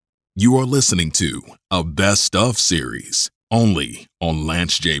You are listening to a Best Of series only on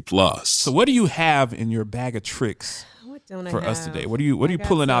Lance J Plus. So what do you have in your bag of tricks for us today? What are you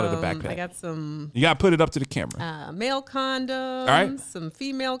pulling out of the backpack? I got some. You got to put it up to the camera. Male condoms. All right. Some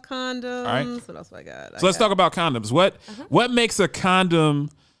female condoms. All right. What else do I got? So let's talk about condoms. What makes a condom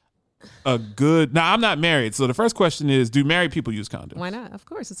a good? Now, I'm not married, so the first question is: do married people use condoms? Why not? Of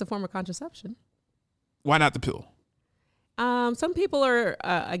course, it's a form of contraception. Why not the pill? Some people are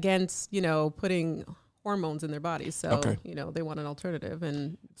against, putting hormones in their bodies. So, they want an alternative.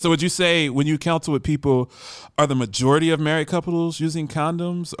 And so would you say when you counsel with people, are the majority of married couples using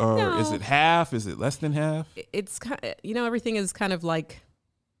condoms, or is it half? Is it less than half? It's everything is kind of like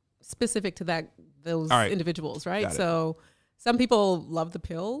specific to those individuals, right? So some people love the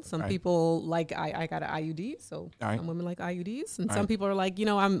pill. Some people like, I got an IUD. So some women like IUDs. And some people are like,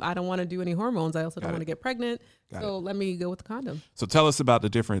 I don't want to do any hormones. I also don't want to get pregnant. So let me go with the condom. So tell us about the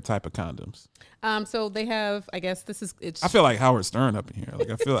different type of condoms. So they have, I guess it's. I feel like Howard Stern up in here. Like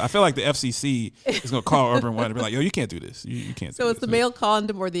I feel like the FCC is going to call Urban One and be like, yo, you can't do this. You can't. So it's the male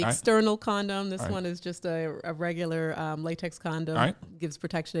condom or the external condom. This one is just a regular latex condom. Gives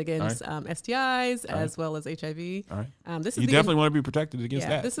protection against STIs as well as HIV. This is you definitely want to be protected against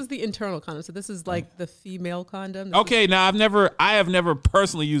that. This is the internal condom. So this is like the female condom. Okay, now I have never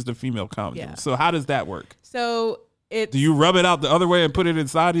personally used a female condom. Yeah. So how does that work? So do you rub it out the other way and put it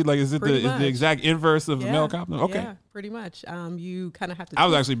inside you? Like, is it the exact inverse of the male condom? Okay. Yeah, pretty much. You kind of have to. I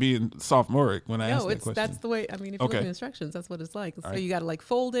was actually being sophomoric when I asked that question. That's the way. I mean, if you look at the instructions, that's what it's like. So you got to like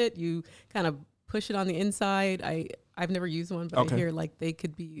fold it. You kind of push it on the inside. I've never used one, but I hear like they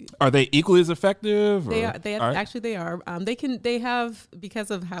could be. Are they equally as effective? They are. Actually, they are. They have,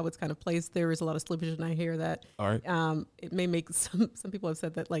 because of how it's kind of placed, there is a lot of slippage, and I hear that. It may make some people have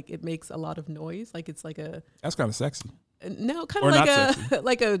said that like it makes a lot of noise. Like it's like a. That's kind of sexy. No, kind of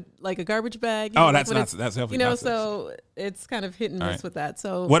like a garbage bag. That's helpful. So it's kind of hit and miss with that.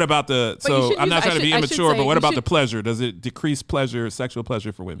 So what about I'm not trying to be immature, but what about the pleasure? Does it decrease sexual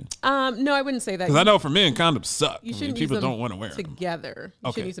pleasure for women? No, I wouldn't say that. Because I know for men, condoms suck. People don't want to wear them together.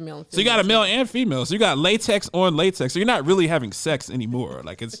 You should use a male and female. So you got a male and female. So you got latex on latex. So you're not really having sex anymore.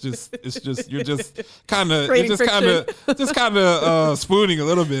 Like it's just you're just kind of spooning a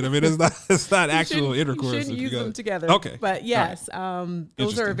little bit. I mean, it's not actual intercourse. You shouldn't use them together. Okay. But yes,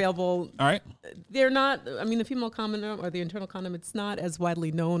 those are available. All right. They're not. I mean, the female condom or the internal condom, it's not as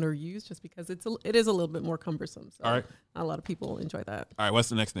widely known or used just because it is a little bit more cumbersome. So not a lot of people enjoy that. All right. What's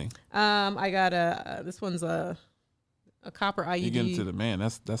the next thing? I got this one's a copper IUD. You get into the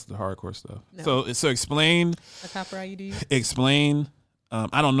that's the hardcore stuff. No. So explain a copper IUD. Explain.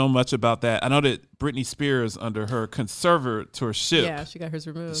 I don't know much about that. I know that Britney Spears, under her conservatorship, she got hers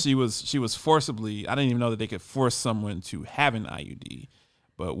removed. She was forcibly. I didn't even know that they could force someone to have an IUD.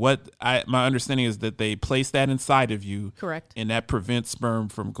 But my understanding is that they place that inside of you, correct, and that prevents sperm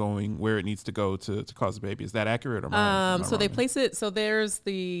from going where it needs to go to cause a baby. Is that accurate? Or so they place it. So there's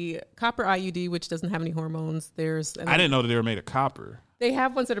the copper IUD, which doesn't have any hormones. I didn't know that they were made of copper. They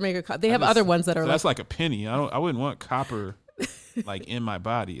have ones that are made of copper. They have other ones that are. So that's like a penny. I wouldn't want copper. Like in my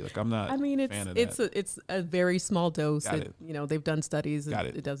body, like I'm not. I mean, it's a very small dose. They've done studies.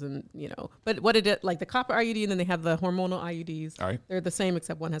 It doesn't, But what like the copper IUD, and then they have the hormonal IUDs. All right. They're the same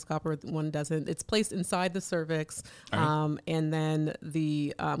except one has copper, one doesn't. It's placed inside the cervix, and then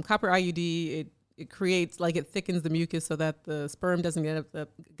the copper IUD it creates it thickens the mucus so that the sperm doesn't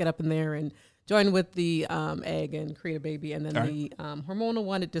get up in there and join with the egg and create a baby. And then the hormonal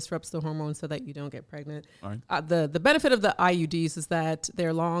one, it disrupts the hormones so that you don't get pregnant. The benefit of the IUDs is that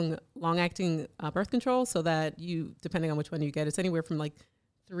they're long-acting birth control, so that you, depending on which one you get, it's anywhere from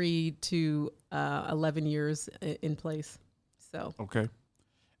 3 to 11 years in place. So okay.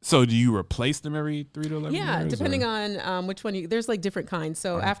 So do you replace them every 3 to 11 years? Yeah, depending on which one there's different kinds.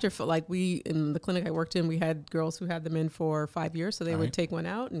 So after in the clinic I worked in, we had girls who had them in for 5 years. So they would take one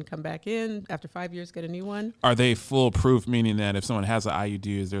out and come back in after 5 years, get a new one. Are they foolproof, meaning that if someone has an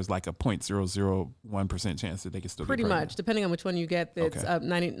IUD, there's a 0.001% chance that they can still pretty get pregnant? Much, depending on which one you get. It's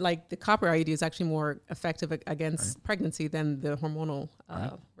 90. The copper IUD is actually more effective against pregnancy than the hormonal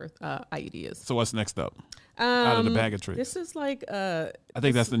IUD is. So what's next up? Out of the bag of tricks. This is I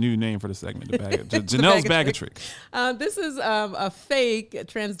think that's the new name for the segment. The bag of Janelle's bag of tricks. This is a fake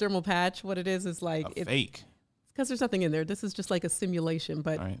transdermal patch. What it is fake. Because there's nothing in there. This is just like a simulation.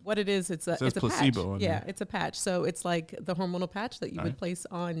 But what it is, it's a placebo patch. Yeah, it's a patch. So it's like the hormonal patch that you would place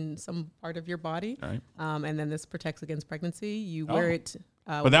on some part of your body. And then this protects against pregnancy. You wear it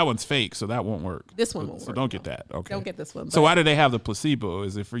But that one's fake, so that won't work. This one won't work. So don't get that. Okay. Don't get this one. So why do they have the placebo?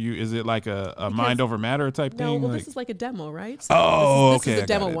 Is it for you? Is it like a mind over matter type thing? No, well, like, this is like a demo, right? So okay. This is a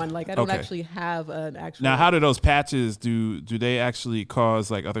demo one. Like I don't actually have an actual. Now, how do those patches do they actually cause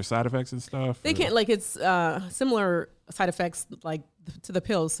like other side effects and stuff? They can't. Like it's similar side effects like to the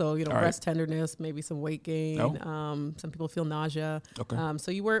pills. So breast tenderness, maybe some weight gain. Some people feel nausea. Okay. So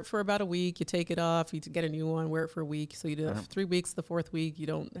you wear it for about a week. You take it off. You get a new one. Wear it for a week. So you do 3 weeks. The 4th week, you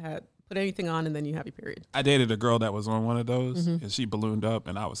don't put anything on, and then you have your period. I dated a girl that was on one of those, and she ballooned up,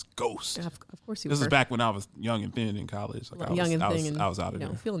 and I was ghost. Yeah, of course you This were. was back when I was young and thin in college. Like I was out of there.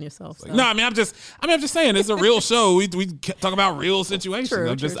 Feeling yourself. So. No, I'm just saying it's a real show. We talk about real situations.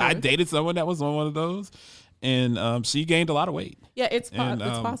 True. I dated someone that was on one of those, and she gained a lot of weight. Yeah, it's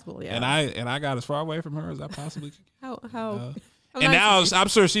possible. Yeah, and I got as far away from her as I possibly could. How and now I'm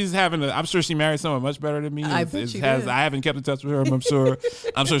sure she's I'm sure she married someone much better than me. I bet she did. I haven't kept in touch with her.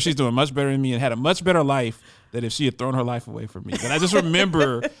 I'm sure she's doing much better than me and had a much better life than if she had thrown her life away from me. And I just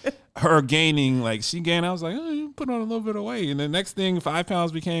remember her gaining, like she gained. I was like, oh, you put on a little bit of weight, and the next thing, 5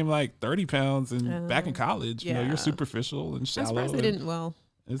 pounds became like 30 pounds. And back in college, you're superficial and shallow. I'm surprised they didn't. Well,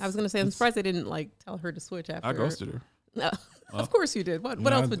 I was going to say, I'm surprised they didn't like tell her to switch after. I ghosted her. No, of course you did.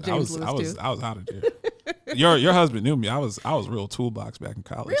 What else would James Lewis do? I was out of there. Your husband knew me. I was real toolbox back in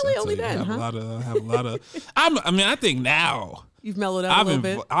college. Really, only then, I have a lot of. I think now you've mellowed out a little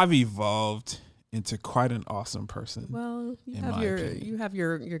bit. I've evolved into quite an awesome person. Well, you have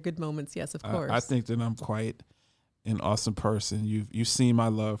your good moments. Yes, of course. I think that I'm quite an awesome person. You've seen my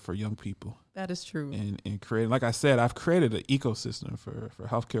love for young people. That is true. And creating, like I said, I've created an ecosystem for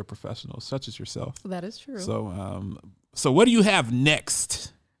healthcare professionals such as yourself. That is true. So what do you have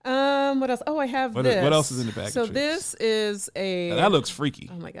next? What else? Oh, I have this. What else is in the bag? So this is that looks freaky.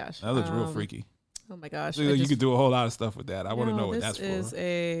 Oh my gosh. That looks real freaky. Oh my gosh. You could do a whole lot of stuff with that. I want to know what that's for.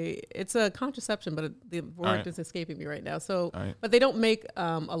 It's a contraception, but the word is escaping me right now. So, right. But they don't make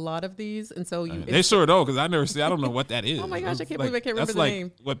a lot of these, and so they sure don't, because I don't know what that is. Oh my gosh, I can't believe I can't remember the name.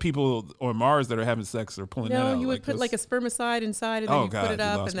 That's like what people on Mars that are having sex are pulling that out. No, you would put like a spermicide inside, and then you put it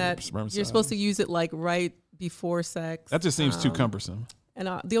up, and that you're supposed to use it like right before sex. That just seems too cumbersome. And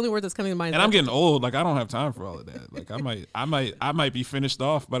the only word that's coming to mind. And I'm getting old. Like I don't have time for all of that. Like I might be finished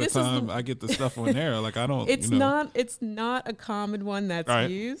off by the time I get the stuff on there. Like I don't. It's not a common one that's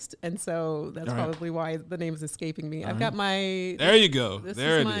used, and so that's probably why the name is escaping me. I've got my. There you go.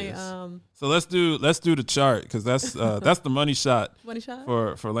 There it is. So let's do the chart, because that's the money shot. Money shot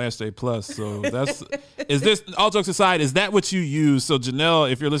for Lance J Plus. So is this, all jokes aside, is that what you use? So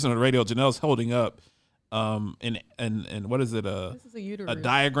Janelle, if you're listening to the radio, Janelle's holding up. And what is it? This is a uterus. A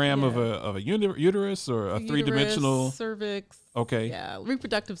diagram of a uterus, or a three-dimensional cervix. Okay. Yeah,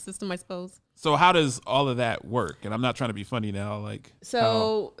 reproductive system, I suppose. So how does all of that work? And I'm not trying to be funny now. Like,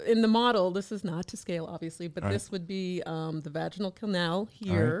 so in the model, this is not to scale, obviously, but this would be the vaginal canal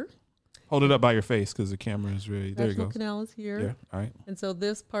here. Right. Hold it up by your face, because the camera is really. There you go. Vaginal canal is here. Yeah. All right. And so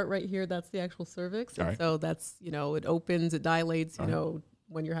this part right here, that's the actual cervix. And so that's, it opens, it dilates,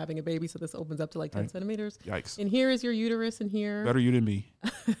 when you're having a baby. So this opens up to like 10 centimeters. Yikes. And here is your uterus in here. Better you than me.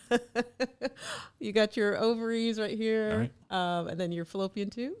 You got your ovaries right here. And then your fallopian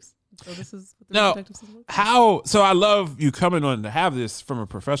tubes. So this is what the now, reproductive system looks like. So I love you coming on to have this from a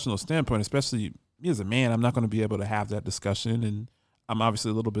professional standpoint, especially me as a man. I'm not going to be able to have that discussion, and I'm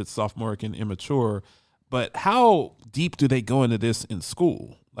obviously a little bit sophomoric and immature, but how deep do they go into this in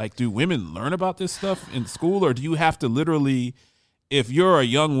school? Like, do women learn about this stuff in school, or do you have to literally, if you're a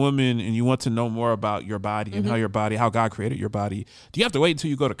young woman and you want to know more about your body and how God created your body, do you have to wait until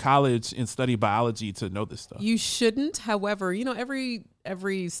you go to college and study biology to know this stuff? You shouldn't. However,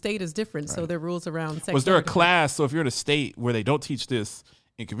 every state is different, so there are rules around sex. Was there a class? So if you're in a state where they don't teach this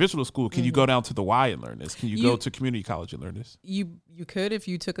in conventional school, can you go down to the Y and learn this? Can you go to community college and learn this? You could, if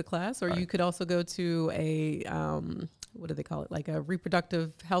you took a class, or you could also go to a what do they call it? Like a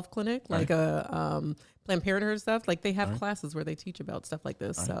reproductive health clinic, like a Planned Parenthood stuff. Like they have classes where they teach about stuff like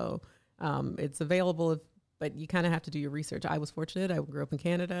this. So it's available, but you kind of have to do your research. I was fortunate. I grew up in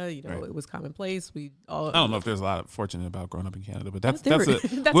Canada. It was commonplace. I don't know if there's a lot of fortunate about growing up in Canada, but that's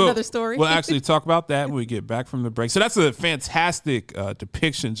another story. We'll actually talk about that when we get back from the break. So that's a fantastic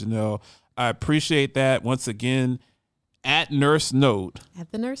depiction, Janelle. I appreciate that. Once again, at Nurse Note.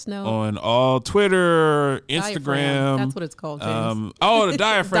 At the Nurse Note. On all Twitter, Instagram. Diaphragm. That's what it's called, James. The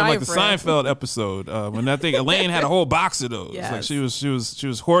diaphragm, like the Seinfeld episode. When I think Elaine had a whole box of those. Yes. Like she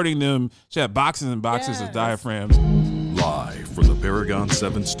was hoarding them. She had boxes and boxes of diaphragms. Live from the Paragon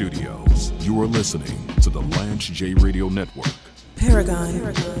 7 studios, you are listening to the Lance J Radio Network.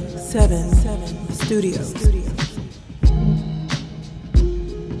 Paragon 7 Studios.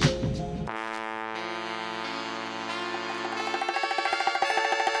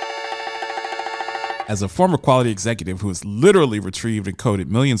 As a former quality executive who has literally retrieved and coded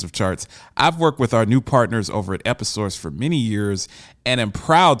millions of charts, I've worked with our new partners over at Episource for many years and am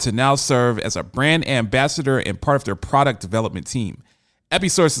proud to now serve as a brand ambassador and part of their product development team.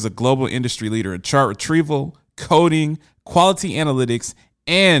 Episource is a global industry leader in chart retrieval, coding, quality analytics,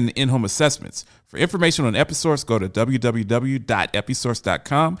 and in-home assessments. For information on Episource, go to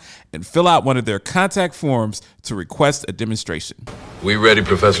www.episource.com and fill out one of their contact forms to request a demonstration. We ready,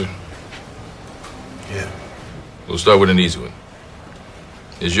 Professor? Yeah. We'll start with an easy one.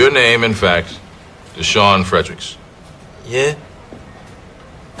 Is your name, in fact, Deshaun Fredericks? Yeah.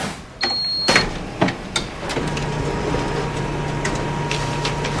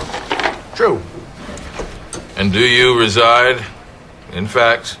 True. And do you reside, in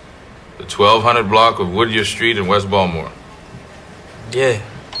fact, the 1200 block of Whittier Street in West Baltimore? Yeah.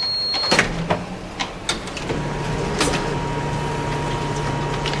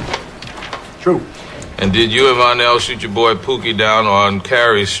 True. And did you and Monell shoot your boy Pookie down on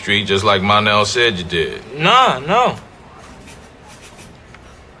Carey Street just like Monell said you did? Nah, no.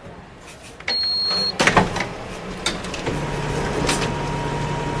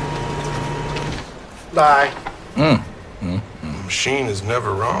 Bye. The machine is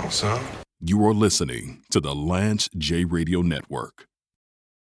never wrong, son. You are listening to the Lance J Radio Network.